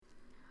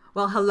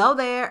Well, hello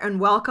there,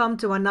 and welcome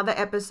to another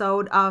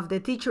episode of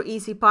the Teacher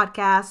Easy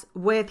podcast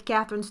with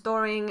Catherine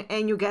Storing.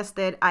 And you guessed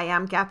it, I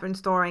am Catherine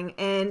Storing,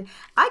 and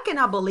I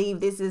cannot believe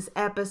this is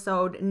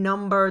episode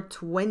number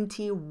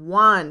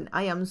 21.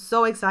 I am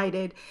so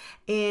excited,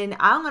 and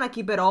I'm gonna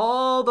keep it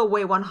all the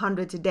way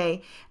 100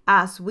 today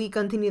as we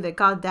continue the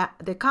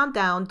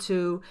countdown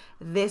to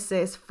this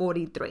is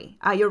 43.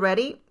 Are you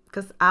ready?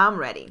 Because I'm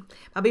ready.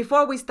 But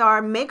before we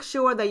start, make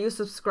sure that you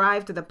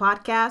subscribe to the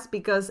podcast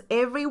because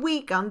every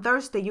week on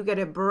Thursday, you get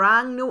a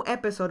brand new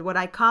episode where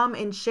I come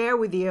and share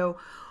with you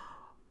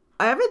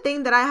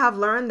everything that I have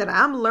learned, that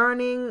I'm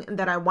learning,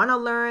 that I want to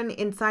learn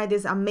inside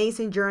this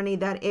amazing journey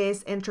that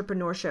is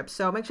entrepreneurship.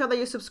 So make sure that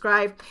you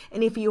subscribe.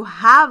 And if you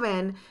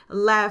haven't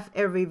left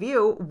a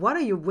review, what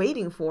are you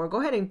waiting for?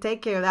 Go ahead and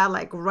take care of that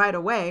like right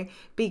away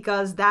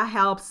because that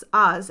helps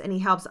us and it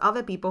helps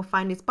other people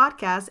find this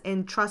podcast.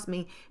 And trust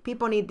me,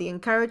 people need the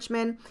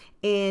encouragement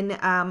and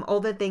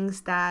all the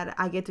things that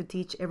I get to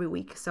teach every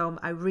week. So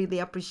I really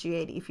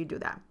appreciate if you do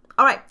that.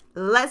 All right,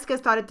 let's get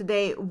started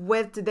today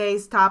with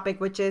today's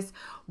topic, which is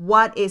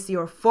what is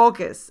your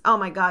focus? Oh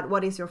my God,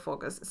 what is your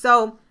focus?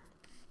 So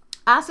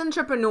as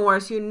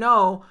entrepreneurs,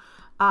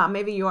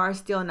 maybe you are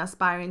still an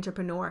aspiring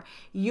entrepreneur,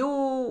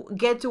 you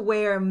get to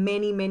wear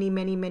many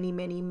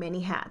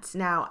hats.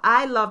 Now,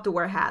 I love to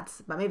wear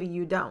hats, but maybe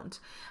you don't.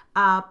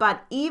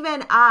 But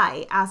even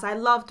I, as I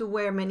love to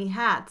wear many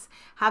hats,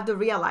 have to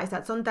realize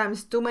that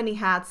sometimes too many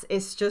hats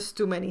is just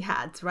too many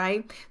hats,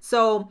 right?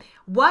 So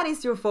what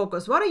is your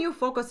focus? What are you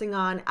focusing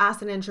on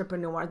as an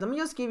entrepreneur? Let me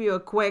just give you a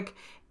quick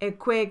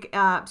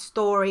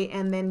story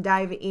and then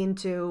dive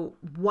into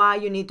why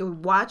you need to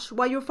watch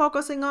what you're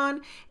focusing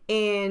on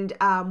and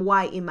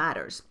why it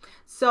matters.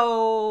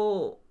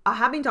 So I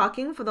have been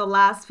talking for the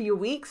last few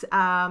weeks,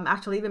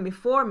 actually even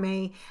before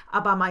May,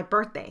 about my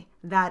birthday,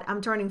 that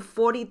I'm turning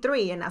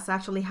 43 and that's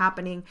actually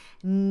happening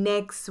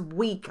next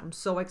week. I'm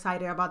so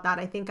excited about that.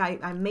 I think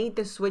I made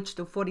the switch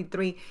to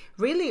 43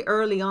 really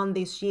early on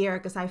this year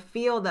because I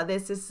feel that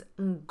this is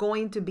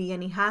going to be,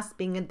 and it has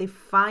been, a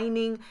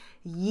defining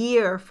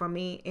year for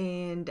me.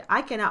 And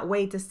I cannot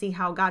wait to see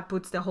how God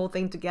puts the whole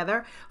thing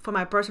together for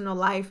my personal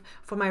life,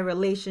 for my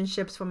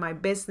relationships, for my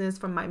business,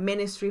 for my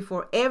ministry,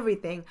 for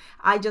everything.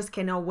 I just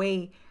cannot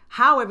wait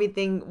how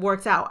everything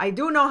works out. I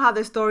do know how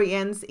the story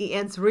ends. It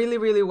ends really,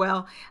 really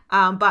well.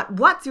 But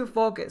what's your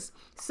focus?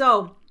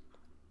 So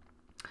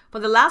for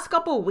the last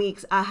couple of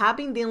weeks, I have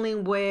been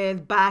dealing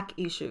with back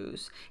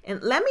issues.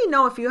 And let me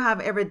know if you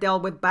have ever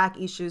dealt with back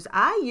issues.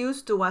 I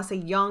used to, as a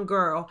young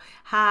girl,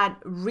 had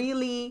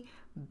really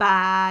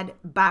bad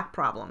back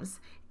problems.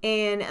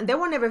 And they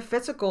were never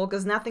physical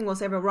because nothing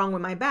was ever wrong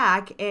with my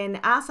back. And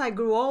as I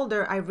grew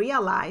older, I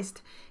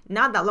realized,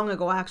 not that long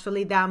ago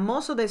actually, that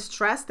most of the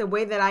stress, the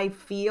way that I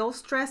feel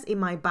stress in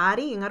my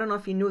body, and I don't know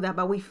if you knew that,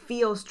 but we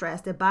feel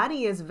stress. The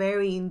body is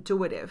very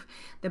intuitive.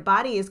 The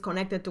body is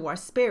connected to our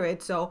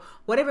spirit. So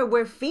whatever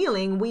we're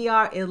feeling, we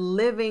are a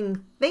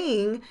living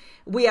thing.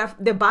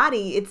 The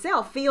body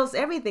itself feels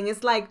everything.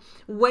 It's like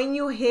when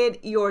you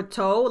hit your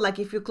toe, like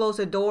if you close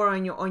a door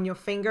on your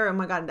finger, oh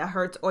my God, that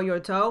hurts, or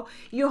your toe,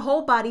 your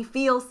whole body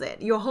feels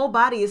it. Your whole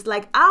body is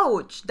like,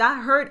 ouch,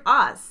 that hurt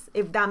us,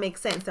 if that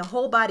makes sense. The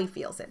whole body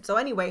feels it. So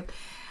anyway,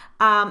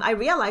 I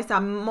realized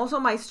that most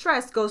of my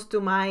stress goes to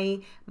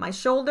my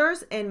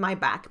shoulders and my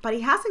back, but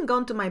it hasn't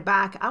gone to my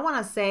back. I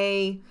want to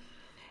say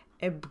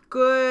a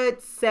good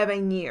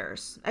 7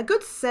 years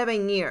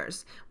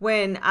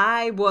when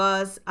I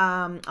was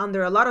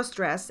under a lot of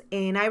stress.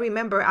 And I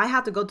remember I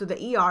had to go to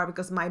the ER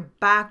because my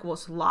back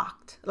was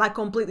locked, like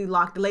completely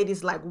locked. The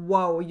lady's like,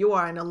 whoa, you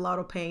are in a lot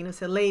of pain. I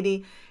said,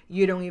 lady,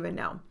 you don't even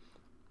know.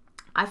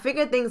 I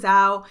figured things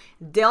out,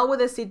 dealt with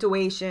the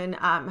situation,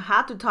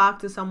 had to talk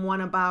to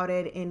someone about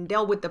it, and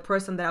dealt with the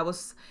person that I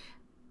was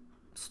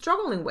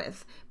struggling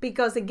with,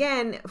 because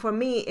again, for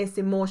me, it's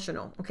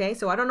emotional. Okay,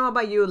 so I don't know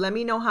about you. Let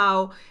me know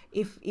how,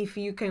 if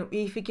you can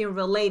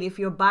relate, if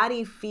your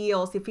body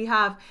feels, if you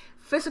have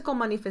physical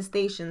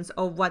manifestations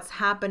of what's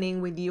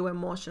happening with you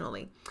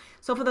emotionally.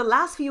 So for the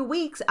last few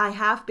weeks, I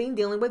have been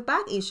dealing with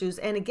back issues,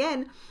 and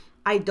again,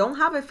 I don't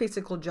have a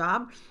physical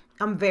job.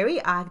 I'm very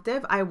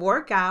active. I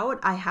work out.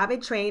 I have a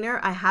trainer.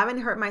 I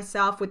haven't hurt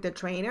myself with the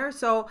trainer.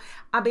 So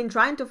I've been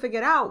trying to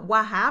figure out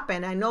what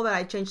happened. I know that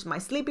I changed my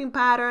sleeping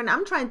pattern.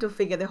 I'm trying to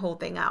figure the whole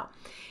thing out.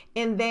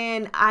 And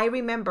then I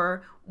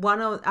remember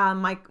one of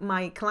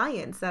my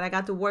clients that I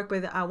got to work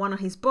with, one of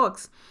his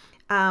books.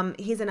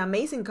 He's an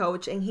amazing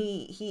coach, and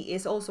he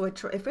is also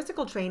a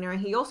physical trainer,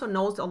 and he also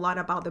knows a lot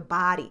about the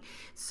body.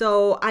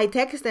 So I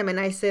text him and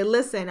I said,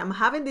 listen, I'm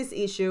having this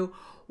issue.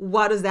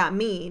 What does that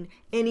mean?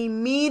 And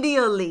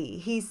immediately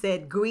he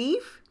said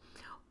grief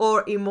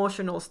or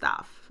emotional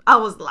stuff. I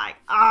was like,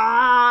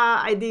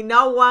 I did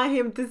not want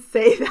him to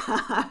say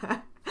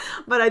that.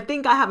 But I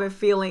think I have a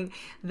feeling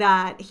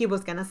that he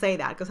was going to say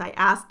that because I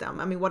asked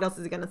him. I mean, what else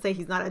is he going to say?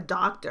 He's not a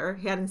doctor.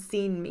 He hadn't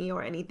seen me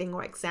or anything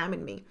or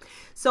examined me.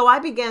 So I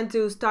began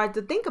to start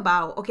to think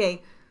about,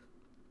 okay,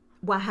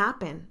 what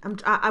happened.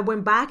 I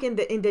went back in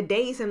the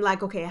days and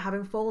like, okay, I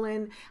haven't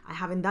fallen. I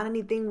haven't done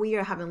anything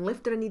weird. I haven't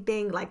lifted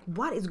anything. Like,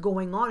 what is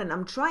going on? And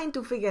I'm trying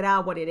to figure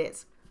out what it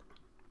is.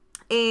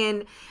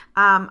 And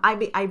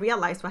I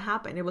realized what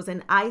happened. It was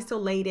an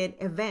isolated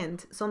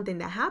event, something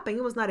that happened.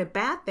 It was not a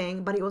bad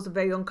thing, but it was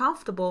very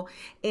uncomfortable.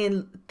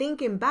 And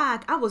thinking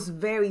back, I was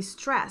very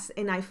stressed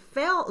and I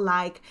felt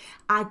like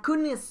I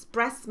couldn't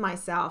express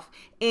myself.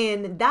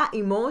 And that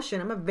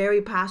emotion, I'm a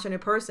very passionate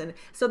person.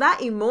 So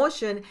that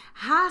emotion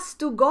has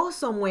to go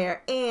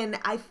somewhere. And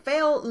I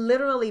felt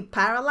literally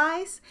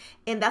paralyzed.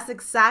 And that's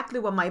exactly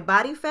what my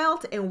body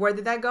felt. And where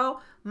did that go?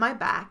 My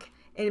back.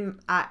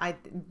 And I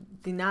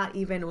did not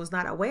even was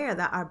not aware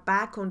that our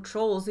back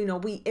controls,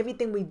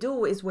 everything we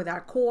do is with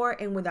our core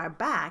and with our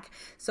back.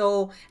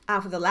 So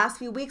for the last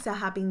few weeks, I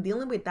have been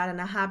dealing with that,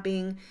 and I have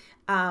been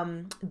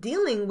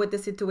dealing with the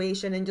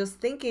situation and just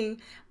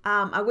thinking,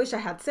 I wish I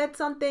had said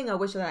something. I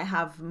wish that I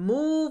have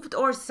moved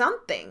or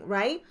something,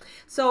 right?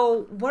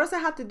 So what does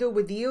that have to do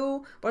with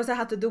you? What does that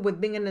have to do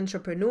with being an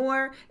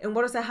entrepreneur? And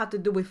what does that have to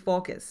do with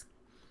focus?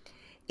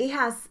 It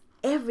has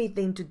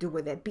everything to do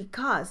with it,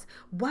 because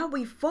what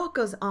we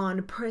focus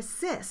on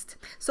persists.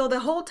 So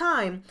the whole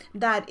time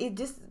that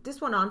this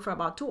went on for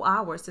about 2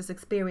 hours, this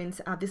experience,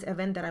 this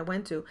event that I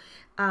went to,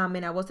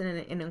 and I wasn't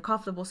in an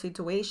uncomfortable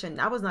situation.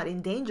 I was not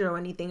in danger or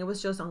anything. It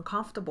was just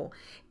uncomfortable.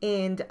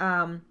 And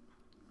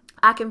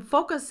I kept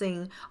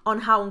focusing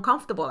on how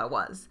uncomfortable I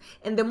was.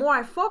 And the more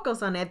I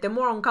focused on it, the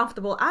more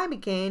uncomfortable I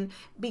became,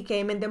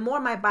 and the more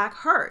my back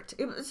hurt.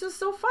 It was just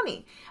so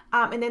funny.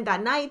 And then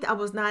that night I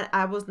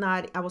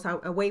was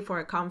away for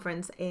a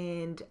conference,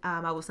 and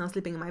I was not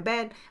sleeping in my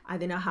bed. I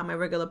did not have my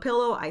regular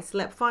pillow. I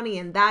slept funny,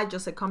 and that,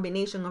 just a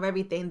combination of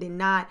everything, did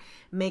not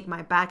make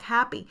my back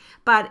happy.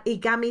 But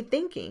it got me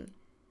thinking.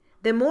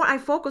 The more I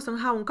focused on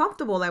how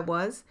uncomfortable I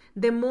was,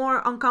 the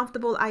more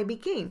uncomfortable I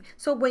became.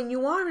 So when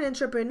you are an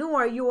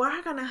entrepreneur, you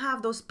are going to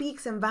have those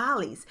peaks and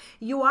valleys.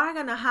 You are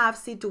going to have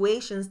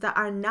situations that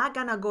are not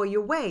going to go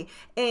your way.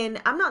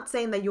 And I'm not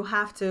saying that you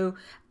have to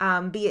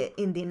be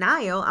in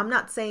denial. I'm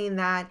not saying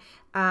that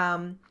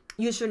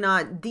you should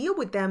not deal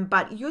with them,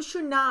 but you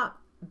should not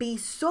be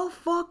so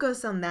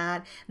focused on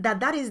that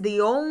is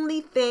the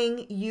only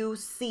thing you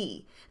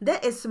see. There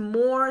is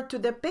more to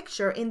the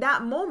picture. In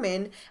that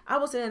moment, I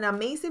was in an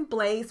amazing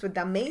place with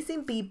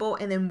amazing people,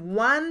 and then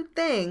one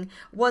thing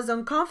was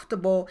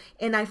uncomfortable,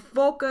 and I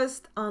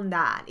focused on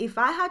that. If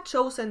I had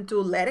chosen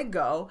to let it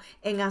go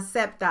and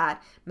accept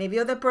that maybe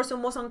other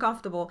person was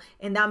uncomfortable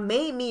and that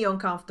made me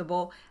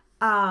uncomfortable,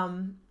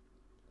 and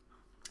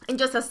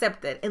just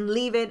accept it and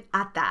leave it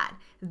at that,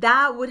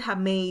 that would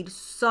have made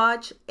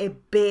such a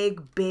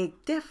big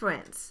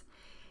difference.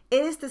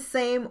 It is the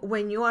same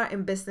when you are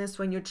in business,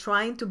 when you're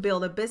trying to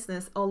build a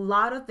business. A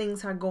lot of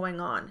things are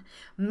going on.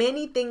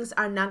 Many things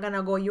are not going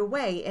to go your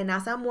way. And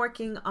as I'm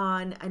working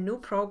on a new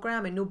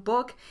program, a new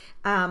book,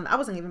 I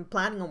wasn't even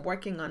planning on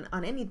working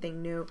on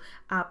anything new,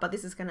 but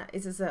this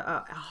is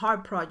a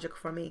hard project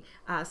for me,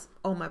 as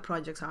all my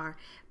projects are.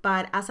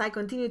 But as I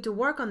continue to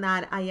work on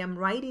that, I am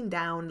writing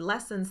down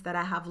lessons that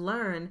I have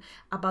learned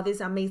about this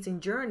amazing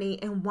journey.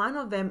 And one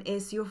of them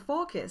is your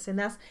focus. And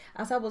as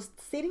I was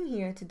sitting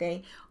here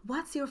today,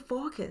 what's your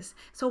focus?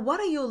 So what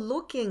are you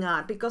looking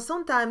at? Because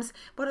sometimes,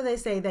 what do they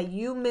say? That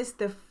you miss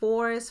the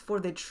forest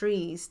for the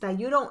trees, that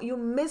you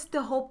miss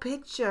the whole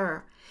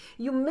picture.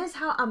 You miss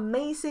how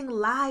amazing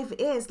life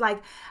is.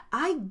 Like,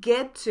 I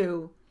get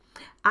to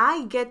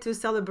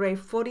celebrate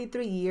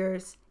 43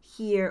 years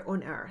here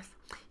on earth.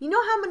 You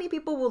know how many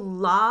people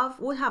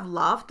would have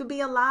loved to be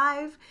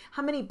alive?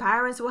 How many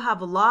parents would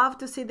have loved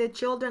to see their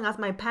children? As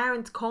my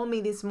parents called me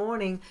this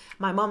morning,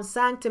 my mom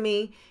sang to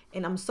me,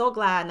 and I'm so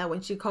glad that when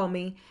she called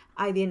me,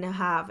 I didn't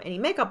have any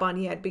makeup on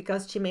yet,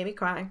 because she made me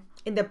cry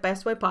in the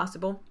best way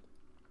possible.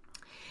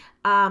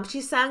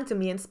 She sang to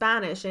me in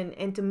Spanish,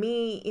 and to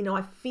me,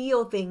 I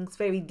feel things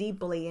very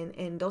deeply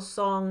in those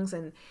songs,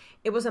 and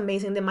it was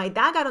amazing. Then my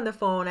dad got on the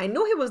phone. I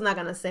knew he was not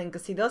going to sing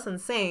because he doesn't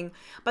sing,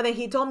 but then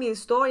he told me a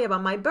story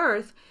about my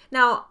birth.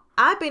 Now,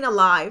 I've been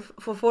alive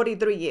for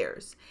 43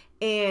 years,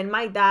 and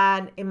my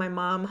dad and my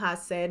mom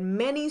has said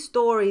many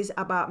stories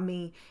about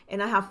me,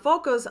 and I have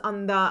focused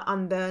on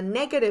the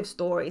negative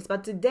stories.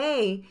 But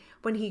today,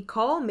 when he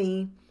called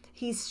me,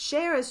 he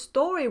shared a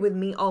story with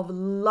me of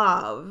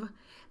love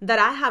that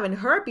I haven't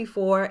heard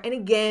before. And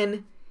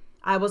again,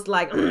 I was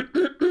like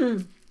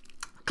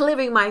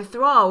clearing my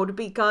throat,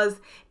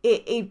 because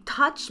it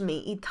touched me.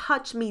 It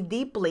touched me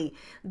deeply.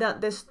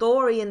 The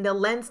story and the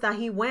lengths that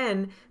he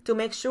went to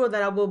make sure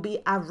that I will be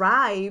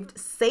arrived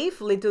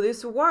safely to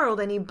this world.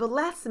 And he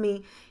blessed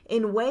me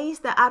in ways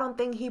that I don't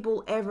think he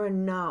will ever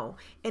know.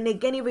 And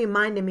again, he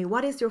reminded me,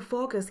 what is your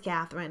focus,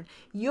 Catherine?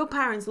 Your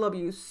parents love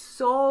you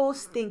so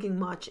stinking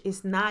much.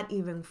 It's not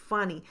even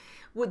funny.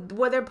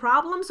 Were there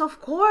problems? Of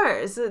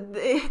course.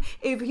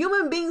 If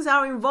human beings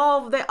are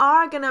involved, there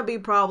are going to be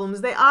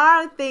problems. There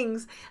are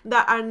things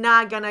that are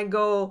not going to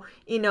go,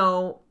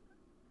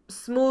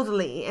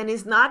 smoothly, and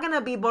it's not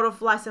gonna be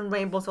butterflies and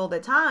rainbows all the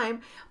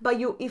time. But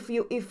if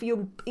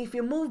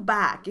you move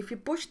back, if you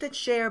push the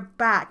chair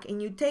back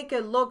and you take a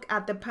look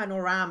at the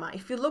panorama,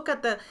 if you look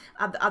at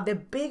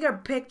the bigger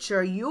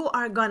picture, you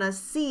are gonna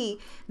see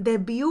the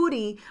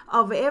beauty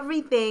of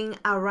everything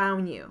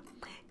around you.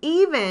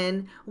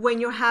 Even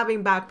when you're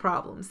having back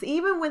problems,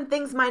 even when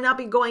things might not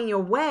be going your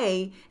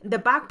way, the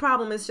back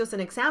problem is just an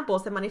example.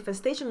 It's a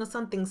manifestation of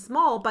something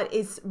small, but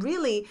it's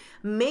really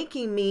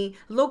making me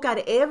look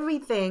at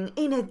everything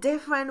in a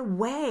different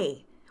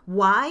way.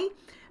 Why?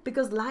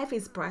 Because life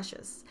is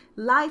precious.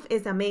 Life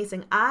is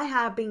amazing. I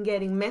have been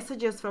getting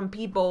messages from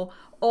people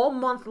all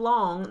month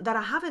long that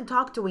I haven't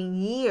talked to in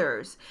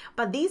years,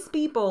 but these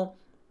people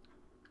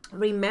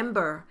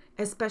remember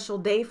a special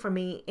day for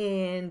me.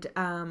 And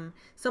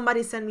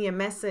somebody sent me a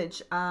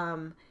message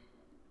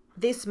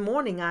this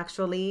morning,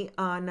 actually,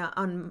 on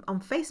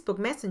Facebook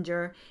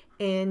Messenger,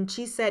 and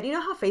she said, you know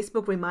how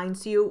Facebook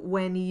reminds you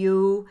when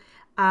you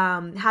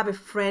have a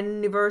friend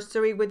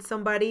anniversary with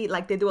somebody,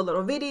 like they do a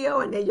little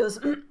video and they just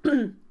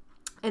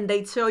and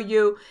they show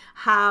you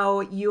how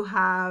you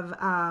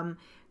have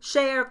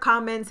share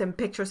comments and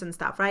pictures and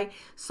stuff, right?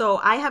 So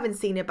I haven't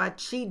seen it, but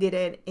she did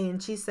it,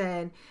 and she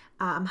said,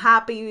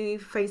 happy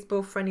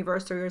Facebook for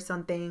anniversary or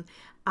something.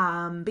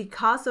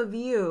 Because of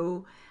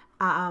you,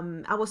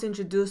 I was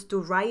introduced to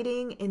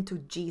writing and to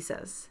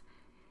Jesus.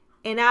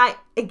 And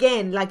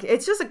again, like,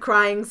 it's just a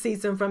crying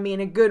season for me in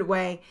a good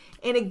way.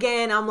 And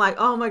again, I'm like,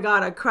 oh my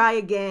God, I cry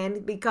again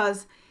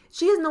because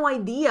she has no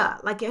idea.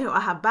 Like, I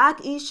have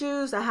back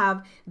issues. I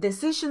have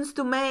decisions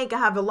to make. I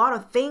have a lot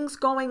of things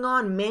going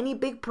on, many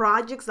big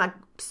projects, like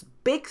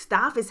big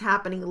stuff is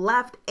happening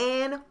left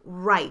and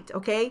right.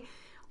 Okay.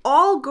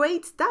 All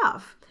great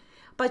stuff.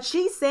 But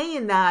she's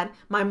saying that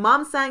my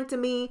mom sang to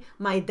me,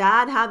 my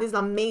dad had this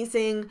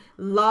amazing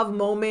love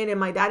moment, and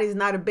my dad is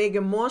not a big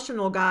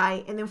emotional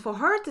guy. And then for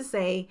her to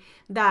say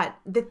that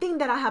the thing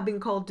that I have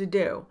been called to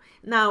do.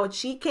 Now,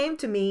 she came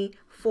to me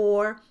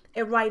for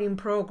a writing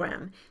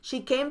program. She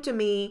came to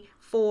me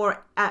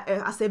for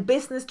as a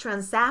business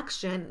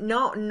transaction,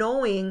 not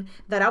knowing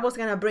that I was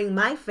going to bring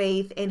my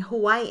faith and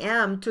who I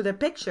am to the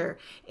picture.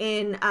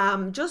 And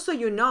just so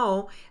you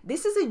know,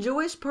 this is a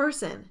Jewish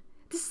person.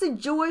 This is a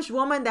Jewish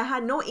woman that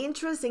had no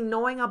interest in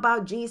knowing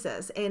about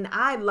Jesus. And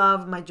I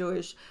love my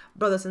Jewish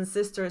brothers and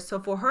sisters. So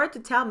for her to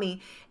tell me,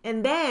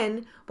 and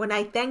then when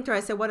I thanked her,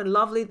 I said, what a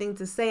lovely thing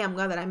to say. I'm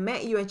glad that I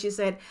met you. And she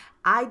said,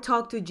 I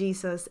talk to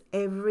Jesus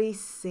every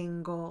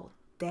single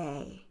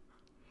day.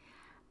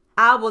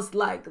 I was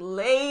like,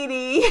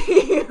 lady,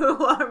 you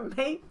are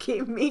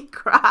making me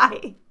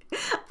cry.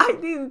 I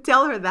didn't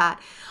tell her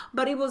that,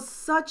 but it was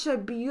such a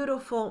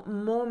beautiful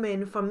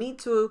moment for me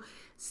to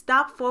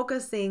stop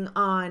focusing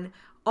on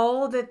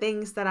all the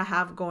things that I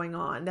have going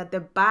on, that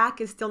the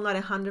back is still not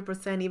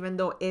 100%, even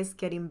though it's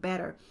getting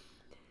better,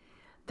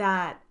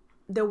 that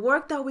the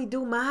work that we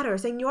do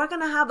matters, and you're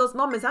going to have those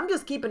moments. I'm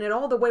just keeping it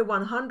all the way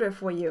 100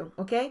 for you,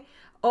 okay?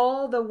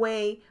 All the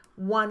way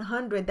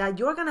 100, that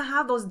you're going to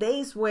have those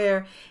days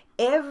where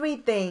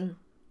everything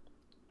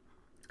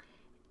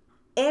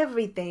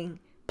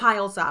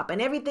piles up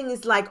and everything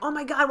is like, oh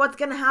my God, what's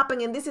gonna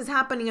happen, and this is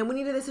happening, and we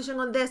need a decision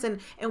on this,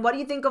 and what do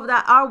you think of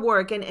that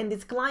artwork, and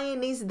this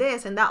client needs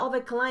this, and that other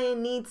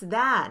client needs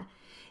that.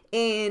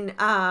 And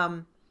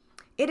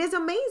it is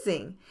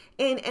amazing.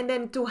 And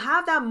then to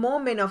have that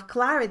moment of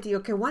clarity,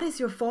 okay, what is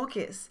your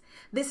focus?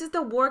 This is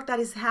the work that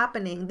is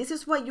happening. This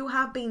is what you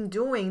have been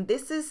doing.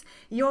 This is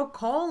your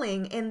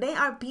calling. And they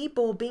are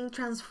people being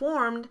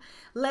transformed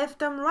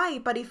left and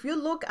right. But if you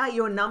look at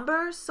your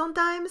numbers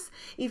sometimes,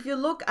 if you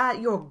look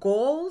at your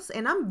goals,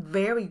 and I'm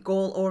very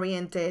goal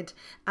oriented.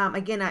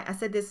 Again, I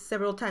said this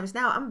several times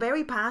now. I'm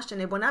very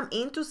passionate. When I'm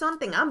into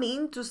something, I'm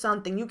into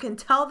something. You can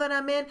tell that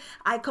I'm in.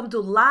 I come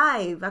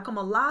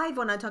alive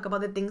when I talk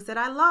about the things that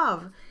I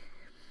love.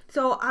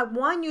 So I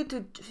want you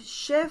to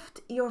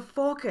shift your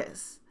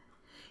focus.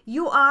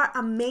 You are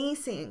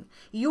amazing.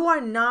 You are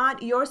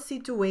not your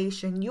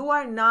situation. You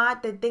are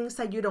not the things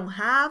that you don't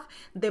have,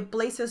 the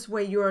places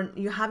where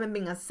you haven't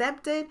been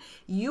accepted.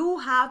 You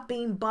have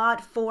been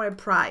bought for a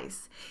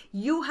price.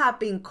 You have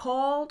been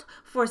called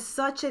for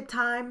such a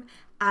time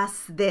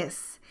as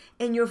this.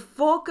 And your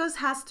focus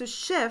has to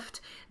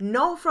shift,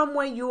 not from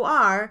where you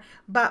are,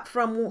 but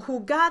from who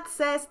God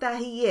says that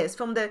He is.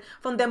 From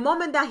the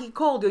moment that He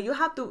called you, you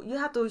have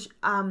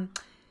to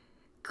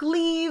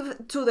cleave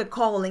to the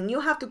calling.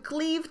 You have to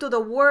cleave to the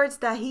words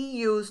that He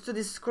used to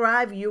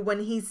describe you when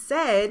He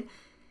said,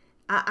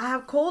 I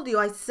have called you,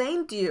 I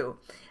sent you.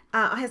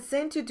 I have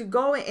sent you to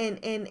go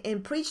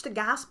and preach the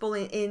gospel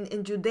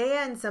in Judea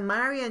and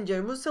Samaria and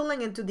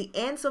Jerusalem and to the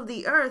ends of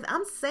the earth.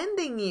 I'm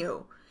sending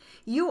you.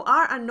 You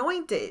are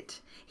anointed.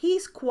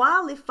 He's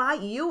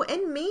qualified you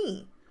and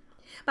me.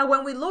 But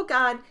when we look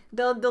at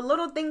the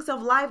little things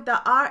of life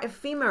that are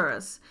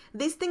ephemerous,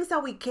 these things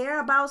that we care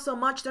about so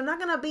much, they're not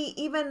going to be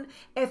even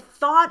a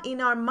thought in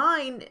our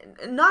mind,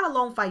 not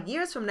alone 5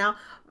 years from now,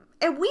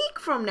 a week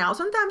from now,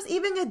 sometimes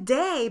even a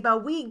day.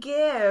 But we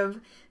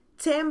give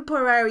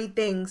temporary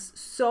things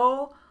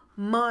so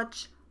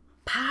much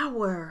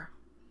power.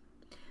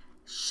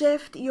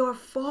 Shift your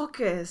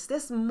focus.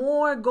 There's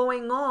more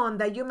going on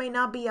that you may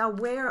not be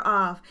aware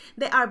of.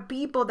 There are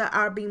people that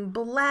are being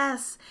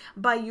blessed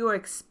by your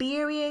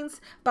experience,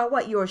 by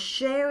what you're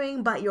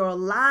sharing, by your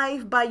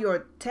life, by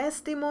your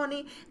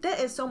testimony. There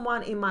is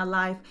someone in my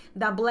life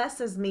that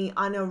blesses me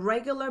on a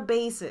regular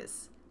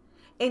basis.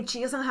 And she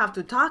doesn't have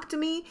to talk to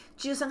me.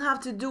 She doesn't have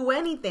to do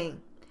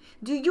anything.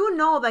 Do you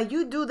know that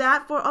you do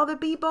that for other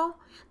people?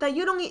 That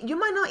you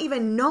might not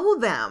even know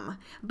them,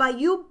 but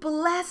you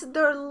bless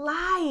their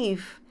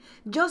life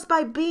just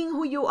by being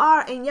who you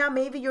are. And yeah,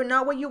 maybe you're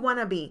not what you want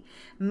to be.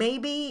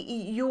 Maybe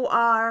you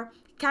are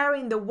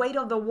carrying the weight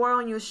of the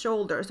world on your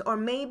shoulders, or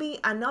maybe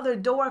another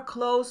door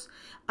closed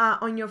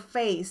on your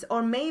face,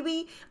 or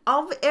maybe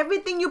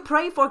everything you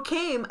pray for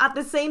came at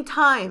the same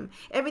time.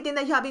 Everything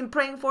that you have been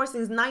praying for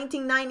since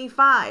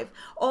 1995,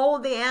 all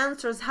the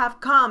answers have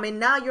come, and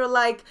now you're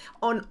like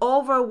on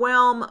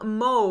overwhelm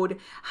mode.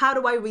 How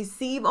do I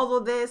receive all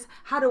of this?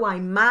 How do I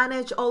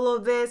manage all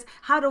of this?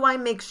 How do I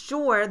make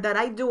sure that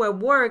I do a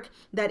work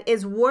that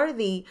is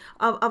worthy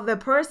of the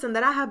person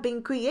that I have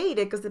been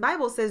created? Because the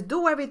Bible says,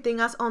 do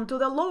everything as unto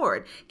the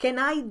Lord. Can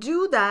I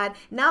do that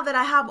now that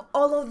I have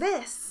all of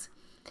this?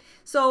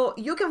 So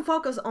you can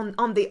focus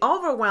on the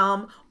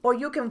overwhelm, or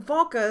you can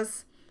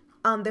focus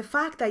on the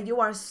fact that you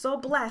are so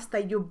blessed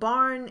that your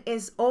barn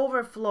is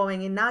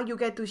overflowing, and now you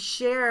get to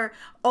share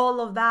all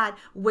of that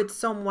with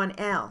someone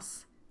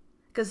else.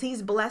 Because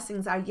his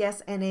blessings are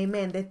yes and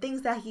amen. The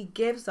things that he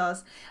gives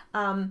us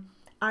are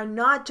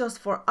not just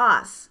for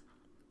us.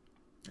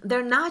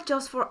 They're not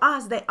just for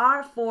us. They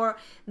are for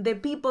the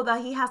people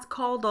that he has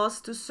called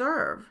us to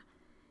serve.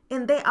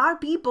 And they are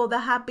people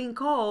that have been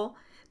called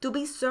to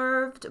be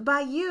served by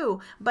you.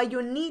 But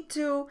you need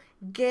to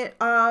get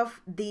off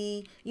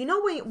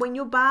when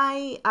you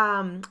buy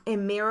a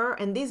mirror,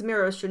 and these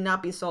mirrors should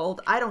not be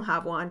sold. I don't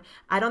have one.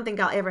 I don't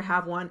think I'll ever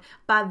have one.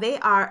 But they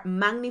are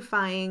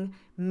magnifying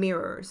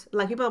mirrors.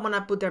 Like people want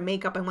to put their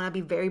makeup and want to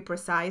be very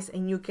precise,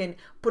 and you can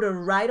put it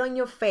right on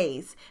your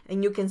face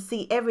and you can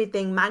see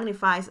everything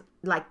magnifies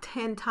like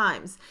 10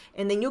 times.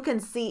 And then you can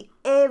see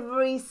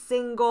every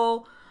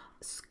single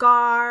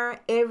scar,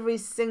 every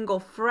single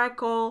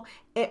freckle,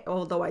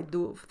 although I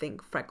do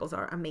think freckles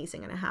are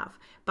amazing and I have,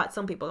 but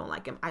some people don't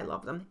like them. I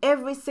love them.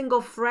 Every single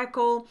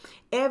freckle,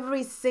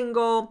 every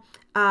single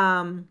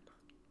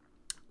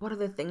what are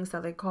the things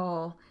that they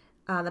call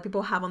that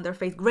people have on their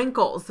face?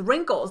 Wrinkles.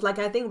 Like,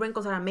 I think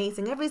wrinkles are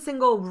amazing. Every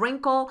single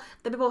wrinkle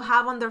that people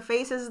have on their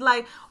faces,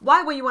 like,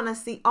 why would you want to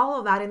see all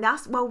of that? And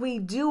that's what we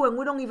do, and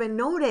we don't even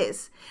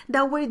notice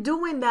that we're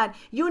doing that.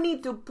 You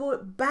need to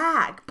put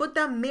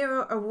that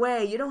mirror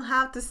away. You don't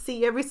have to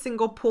see every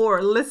single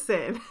pore.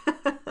 Listen.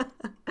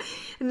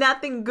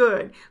 Nothing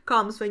good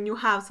comes when you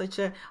have such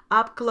a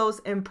up close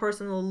and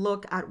personal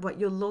look at what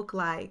you look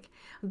like.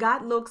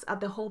 God looks at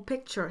the whole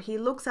picture. He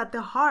looks at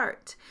the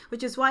heart,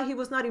 which is why he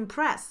was not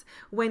impressed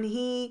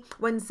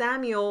when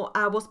Samuel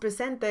was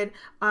presented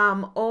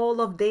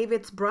all of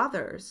David's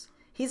brothers.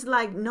 He's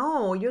like,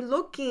 no, you're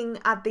looking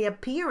at the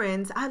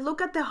appearance. I look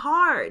at the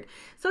heart.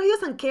 So he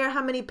doesn't care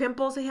how many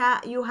pimples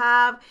you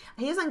have.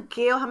 He doesn't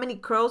care how many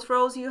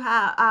crossroads you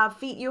have,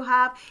 feet you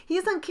have. He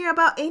doesn't care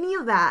about any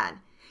of that.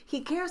 He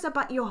cares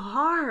about your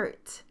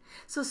heart.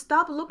 So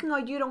stop looking at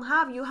what you don't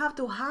have. You have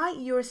to hide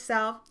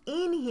yourself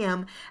in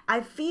him.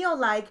 I feel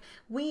like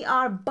we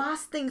are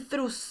busting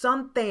through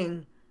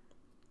something.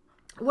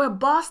 We're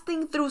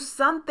busting through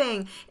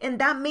something. And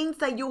that means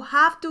that you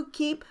have to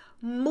keep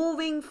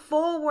moving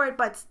forward,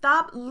 but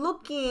stop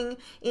looking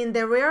in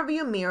the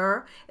rearview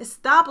mirror.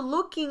 Stop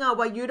looking at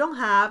what you don't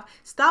have.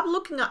 Stop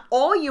looking at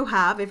all you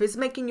have if it's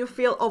making you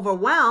feel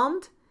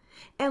overwhelmed.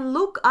 And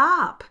look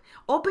up.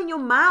 Open your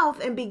mouth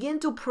and begin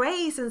to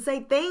praise and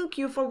say thank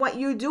you for what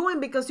you're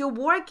doing, because you're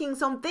working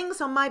some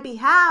things on my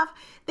behalf,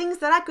 things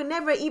that I could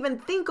never even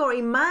think or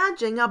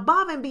imagine,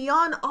 above and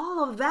beyond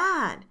all of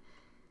that.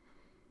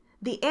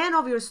 The end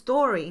of your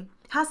story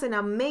has an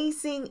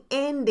amazing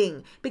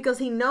ending, because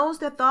he knows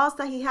the thoughts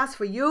that he has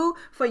for you,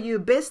 for your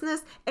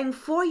business, and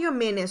for your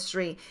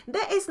ministry.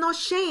 There is no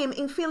shame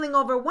in feeling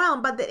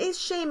overwhelmed, but there is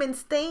shame in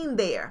staying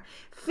there.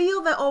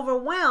 Feel the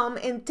overwhelm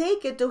and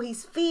take it to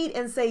his feet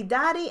and say,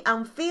 Daddy,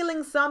 I'm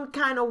feeling some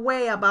kind of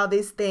way about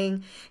this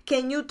thing.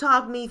 Can you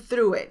talk me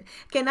through it?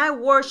 Can I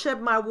worship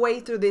my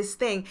way through this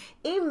thing?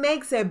 It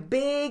makes a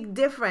big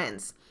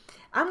difference.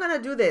 I'm going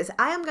to do this.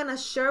 I am going to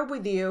share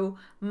with you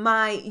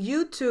my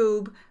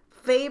YouTube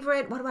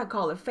favorite, what do I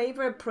call it?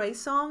 Favorite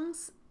praise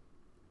songs.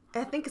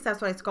 I think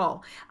that's what it's called.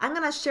 I'm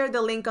going to share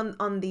the link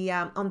on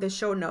the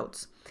show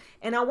notes.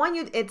 And I want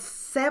you, it's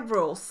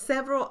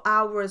several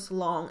hours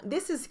long.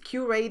 This is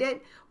curated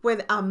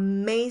with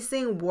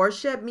amazing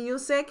worship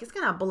music. It's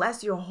going to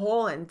bless your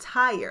whole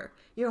entire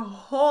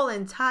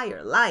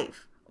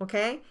life.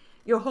 Okay?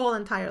 Your whole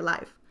entire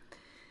life.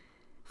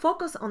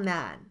 Focus on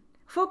that.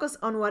 Focus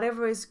on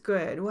whatever is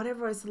good,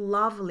 whatever is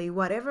lovely,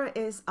 whatever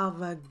is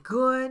of a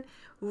good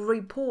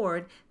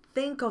report.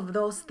 Think of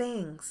those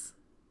things.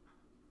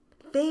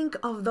 Think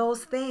of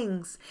those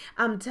things.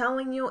 I'm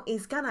telling you,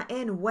 it's going to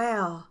end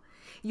well.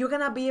 You're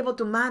going to be able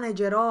to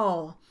manage it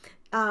all.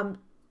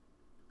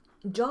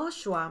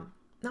 Joseph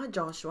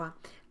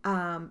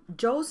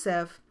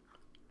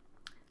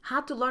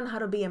had to learn how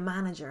to be a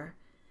manager.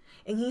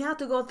 And he had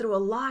to go through a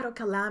lot of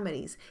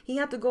calamities. He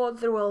had to go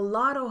through a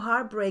lot of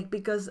heartbreak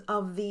because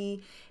of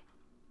the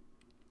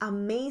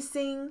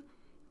amazing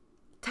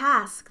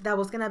task that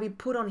was going to be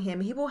put on him.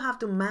 He will have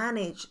to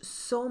manage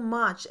so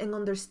much and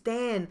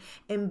understand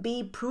and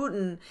be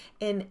prudent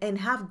and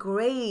have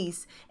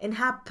grace and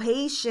have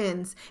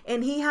patience.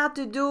 And he had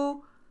to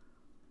do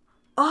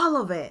all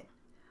of it.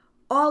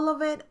 All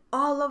of it,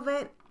 all of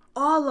it,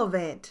 all of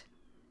it.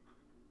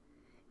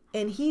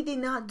 And he did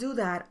not do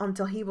that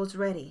until he was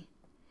ready.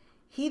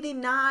 He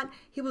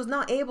was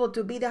not able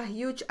to be that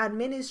huge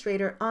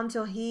administrator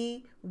until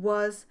he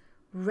was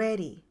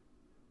ready.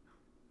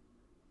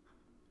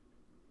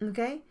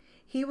 Okay?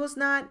 He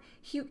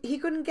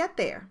couldn't get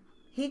there.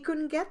 He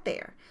couldn't get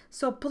there.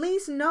 So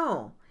please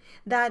know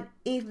that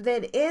if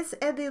there is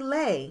a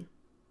delay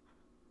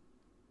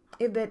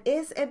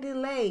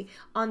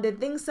on the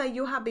things that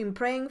you have been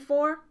praying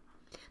for,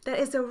 there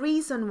is a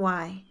reason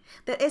why.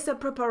 There is a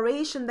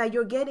preparation that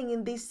you're getting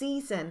in this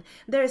season.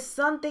 There is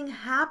something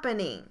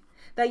happening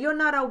that you're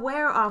not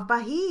aware of,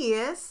 but He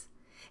is.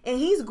 And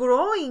He's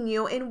growing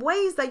you in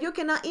ways that you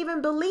cannot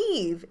even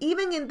believe,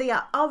 even in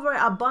the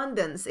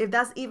overabundance, if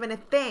that's even a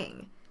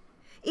thing.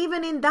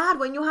 Even in that,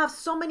 when you have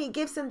so many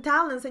gifts and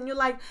talents and you're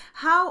like,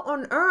 how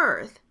on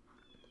earth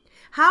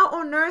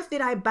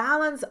did I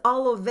balance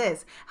all of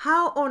this?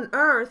 How on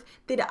earth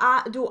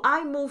do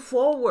I move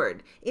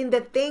forward in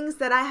the things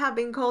that I have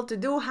been called to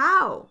do?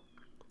 How?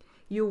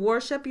 You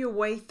worship your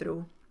way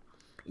through.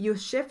 You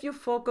shift your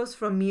focus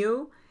from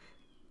you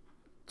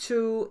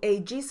to a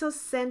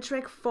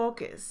Jesus-centric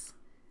focus.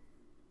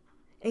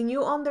 And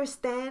you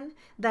understand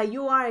that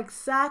you are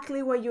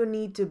exactly where you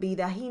need to be,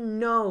 that He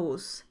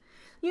knows.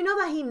 You know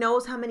that He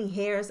knows how many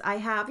hairs I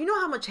have. You know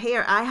how much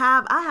hair I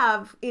have? I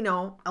have,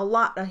 a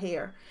lot of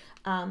hair.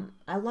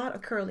 A lot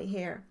of curly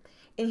hair.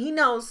 And He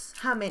knows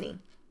how many.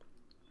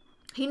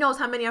 He knows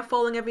how many are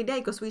falling every day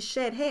because we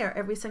shed hair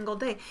every single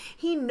day.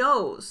 He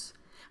knows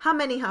how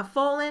many have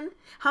fallen,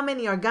 how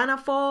many are gonna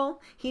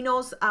fall. He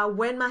knows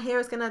when my hair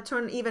is gonna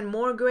turn even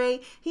more gray.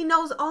 He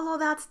knows all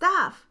of that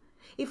stuff.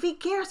 If He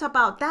cares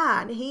about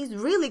that, He's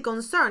really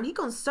concerned. He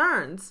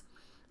concerns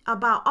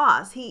about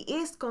us. He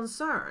is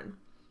concerned.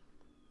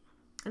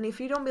 And if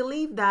you don't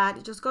believe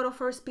that, just go to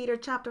 1 Peter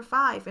chapter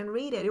 5 and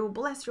read it. It will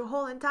bless your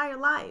whole entire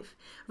life.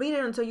 Read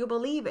it until you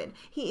believe it.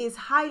 He is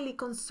highly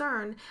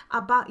concerned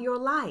about your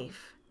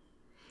life.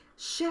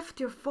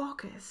 Shift your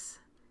focus.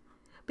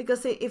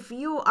 Because if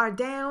you are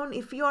down,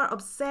 if you are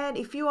upset,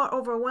 if you are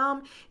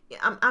overwhelmed,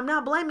 I'm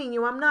not blaming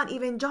you. I'm not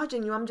even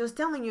judging you. I'm just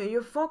telling you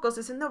your focus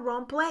is in the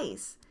wrong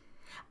place.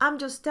 I'm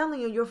just telling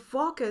you your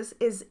focus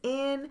is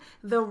in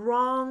the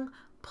wrong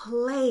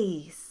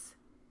place.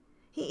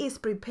 He is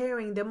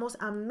preparing the most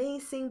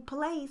amazing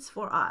place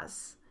for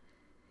us.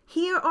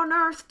 Here on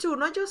earth too,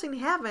 not just in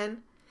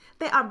heaven.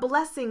 There are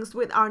blessings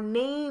with our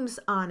names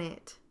on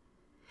it.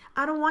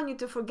 I don't want you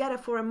to forget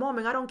it for a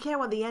moment. I don't care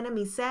what the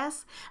enemy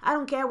says. I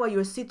don't care what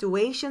your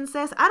situation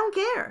says. I don't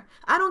care.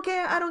 I don't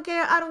care. I don't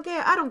care. I don't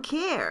care. I don't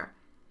care.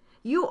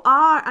 You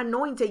are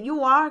anointed.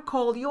 You are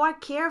called. You are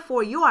cared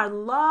for. You are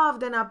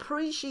loved and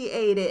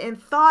appreciated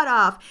and thought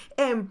of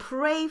and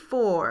prayed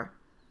for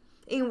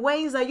in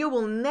ways that you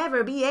will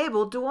never be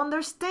able to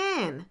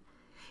understand.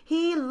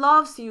 He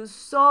loves you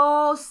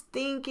so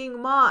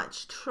stinking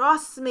much.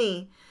 Trust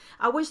me.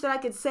 I wish that I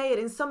could say it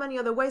in so many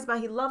other ways, but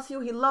He loves you,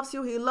 He loves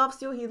you, He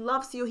loves you, He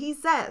loves you.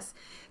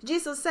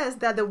 Jesus says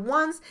that the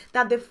ones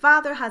that the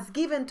Father has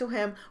given to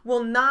Him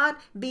will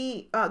not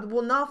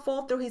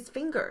fall through His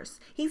fingers.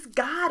 He's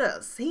got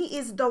us. He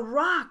is the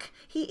rock.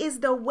 He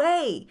is the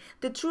way,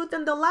 the truth,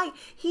 and the light.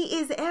 He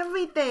is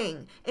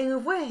everything. And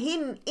if we're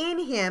hidden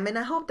in Him, and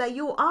I hope that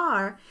you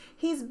are,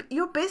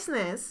 your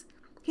business,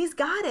 He's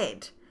got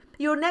it.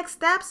 Your next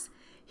steps,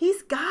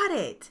 He's got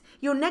it.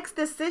 Your next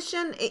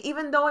decision,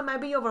 even though it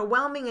might be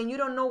overwhelming and you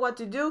don't know what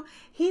to do,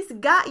 He's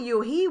got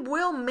you. He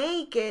will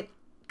make it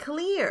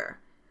clear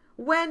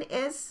when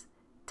it's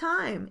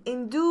time,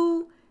 in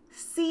due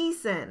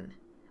season.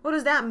 What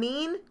does that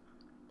mean?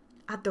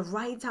 At the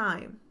right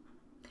time.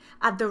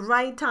 At the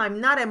right time.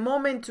 Not a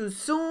moment too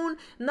soon,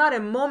 not a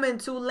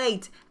moment too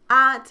late.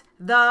 At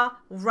the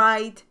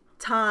right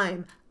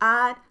time.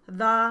 At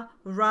the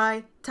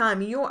right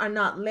time. You are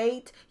not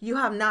late. You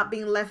have not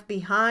been left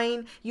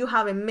behind. You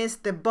haven't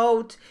missed the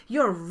boat.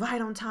 You're right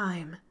on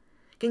time.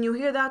 Can you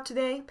hear that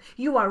today?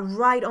 You are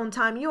right on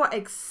time. You are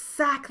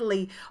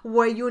exactly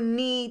where you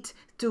need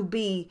to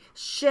be.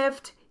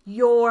 Shift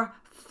your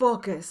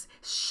focus.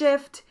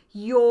 Shift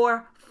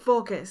your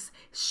focus.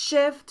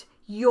 Shift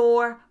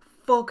your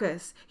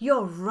focus.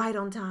 You're right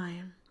on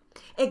time.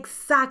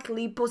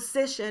 exactly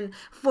positioned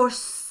for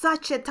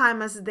such a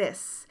time as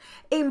this,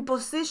 in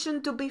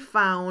position to be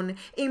found,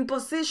 in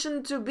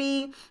position to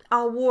be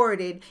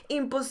awarded,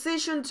 in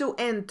position to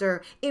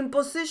enter, in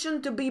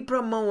position to be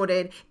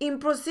promoted, in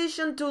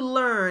position to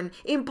learn,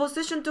 in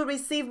position to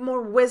receive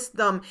more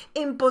wisdom,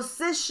 in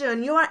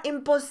position. You are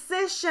in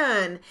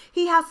position.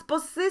 He has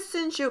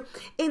positioned you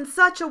in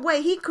such a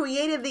way. He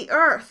created the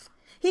earth.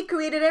 He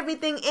created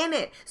everything in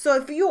it. So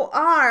if you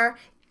are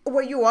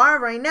where you are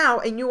right now,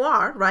 and you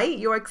are, right?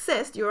 You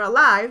exist, you're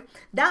alive.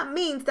 That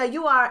means that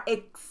you are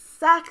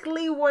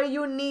exactly where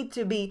you need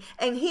to be.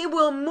 And he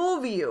will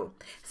move you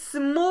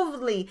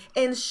smoothly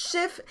and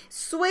shift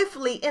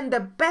swiftly in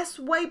the best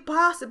way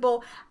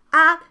possible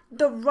at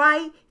the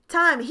right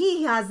time.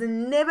 He has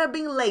never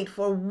been late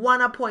for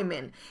one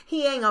appointment.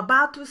 He ain't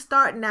about to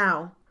start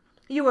now.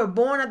 You were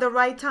born at the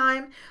right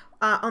time,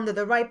 under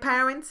the right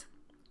parents,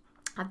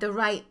 at the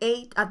right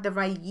age, at the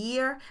right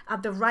year,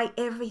 at the right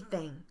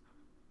everything.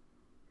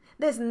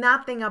 There's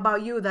nothing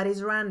about you that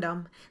is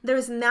random. There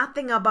is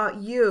nothing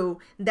about you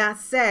that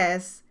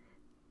says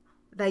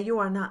that you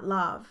are not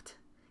loved.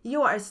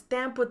 You are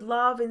stamped with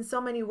love in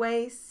so many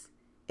ways.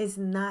 It's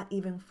not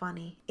even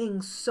funny.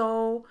 In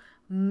so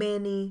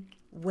many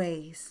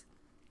ways.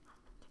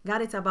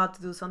 God is about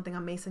to do something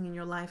amazing in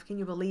your life. Can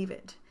you believe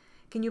it?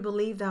 Can you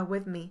believe that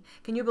with me?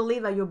 Can you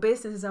believe that your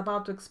business is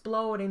about to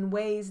explode in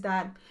ways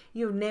that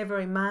you've never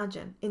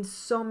imagined? In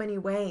so many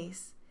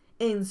ways.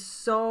 In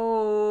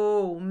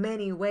so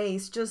many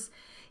ways. Just,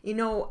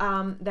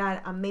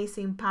 that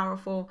amazing,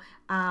 powerful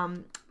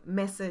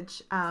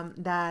message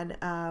that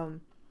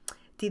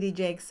TD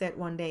Jakes said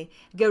one day.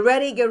 Get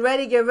ready, get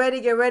ready, get ready,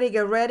 get ready,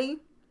 get ready.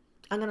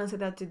 I'm going to say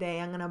that today.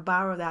 I'm going to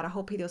borrow that. I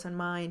hope he doesn't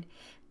mind,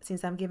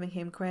 since I'm giving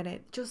him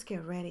credit. Just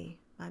get ready,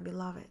 my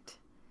beloved.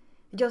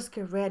 Just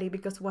get ready,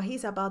 because what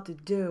he's about to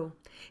do,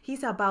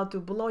 he's about to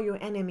blow your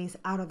enemies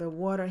out of the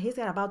water. He's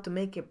about to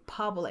make it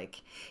public.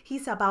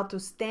 He's about to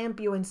stamp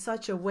you in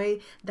such a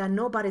way that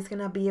nobody's going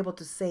to be able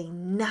to say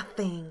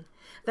nothing.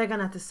 They're going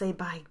to have to say,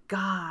 by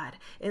God.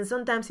 And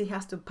sometimes he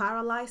has to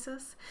paralyze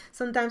us.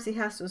 Sometimes he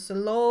has to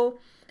slow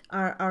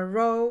our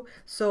row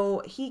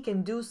so he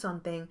can do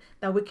something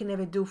that we can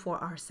never do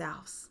for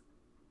ourselves.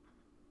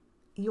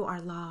 You are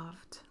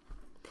loved.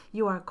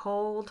 You are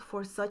called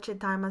for such a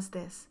time as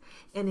this.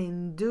 And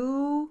in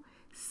due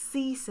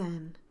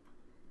season,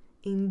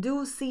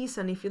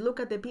 if you look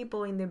at the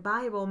people in the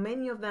Bible,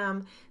 many of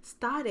them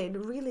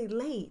started really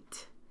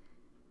late.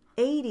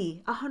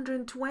 80,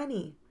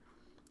 120,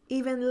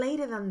 even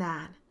later than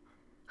that.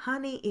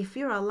 Honey, if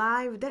you're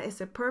alive, there is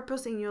a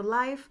purpose in your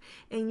life,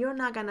 and you're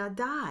not gonna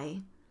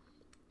die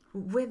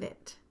with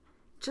it.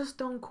 Just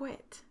don't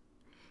quit.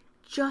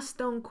 Just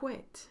don't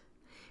quit.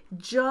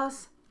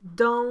 Just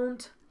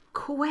don't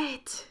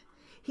quit.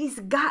 He's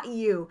got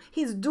you.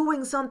 He's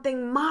doing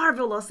something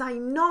marvelous. I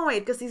know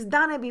it, because he's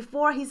done it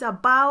before. He's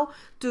about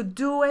to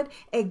do it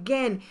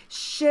again.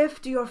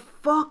 Shift your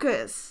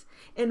focus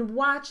and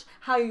watch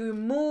how you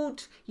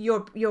move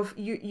your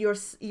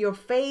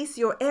face,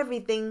 your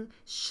everything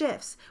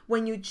shifts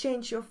when you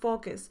change your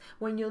focus.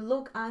 When you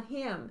look at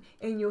him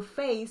and your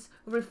face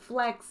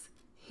reflects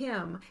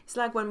him. It's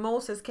like when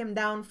Moses came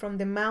down from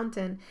the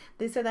mountain.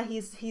 They said that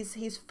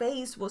his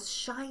face was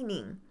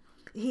shining.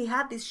 He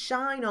had this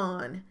shine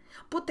on.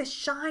 Put the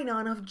shine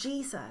on of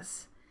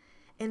Jesus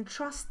and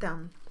trust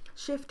him.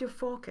 Shift your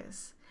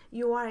focus.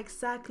 You are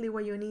exactly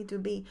where you need to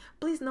be.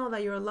 Please know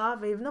that you're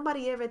loved. If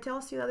nobody ever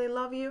tells you that they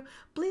love you,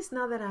 please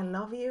know that I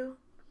love you.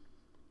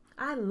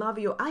 I love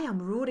you. I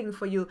am rooting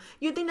for you.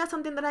 You think that's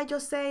something that I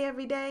just say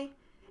every day?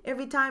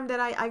 Every time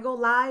that I go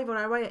live or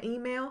I write an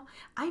email?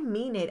 I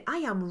mean it. I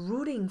am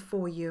rooting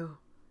for you.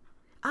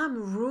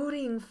 I'm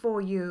rooting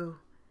for you.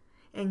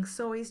 And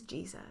so is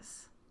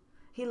Jesus.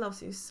 He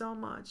loves you so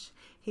much.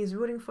 He's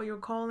rooting for your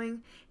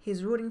calling.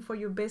 He's rooting for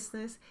your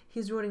business.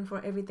 He's rooting for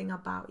everything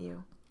about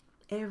you.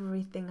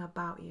 Everything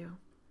about you.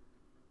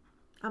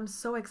 I'm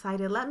so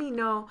excited. Let me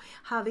know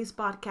how this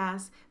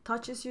podcast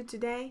touches you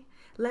today.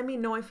 Let me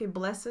know if it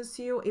blesses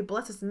you. It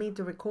blesses me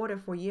to record it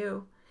for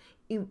you.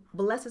 It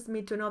blesses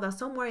me to know that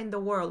somewhere in the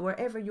world,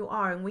 wherever you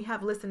are, and we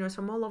have listeners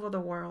from all over the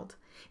world,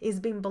 is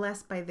being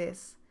blessed by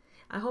this.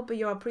 I hope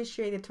you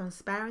appreciate the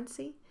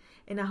transparency.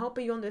 And I hope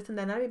you understand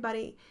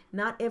that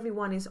not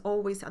everyone is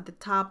always at the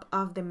top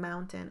of the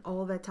mountain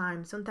all the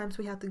time. Sometimes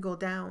we have to go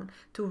down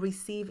to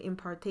receive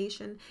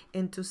impartation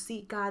and to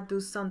see God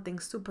do something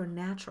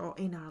supernatural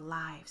in our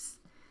lives.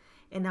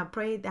 And I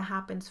pray that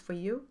happens for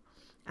you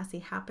as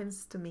it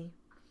happens to me.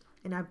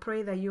 And I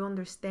pray that you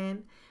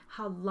understand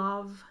how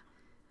loved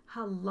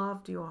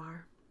you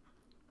are.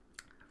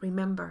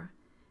 Remember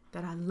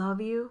that I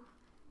love you,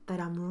 that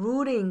I'm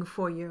rooting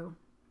for you.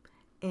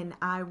 And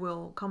I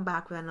will come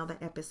back with another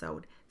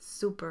episode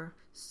super,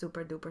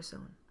 super duper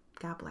soon.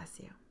 God bless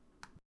you.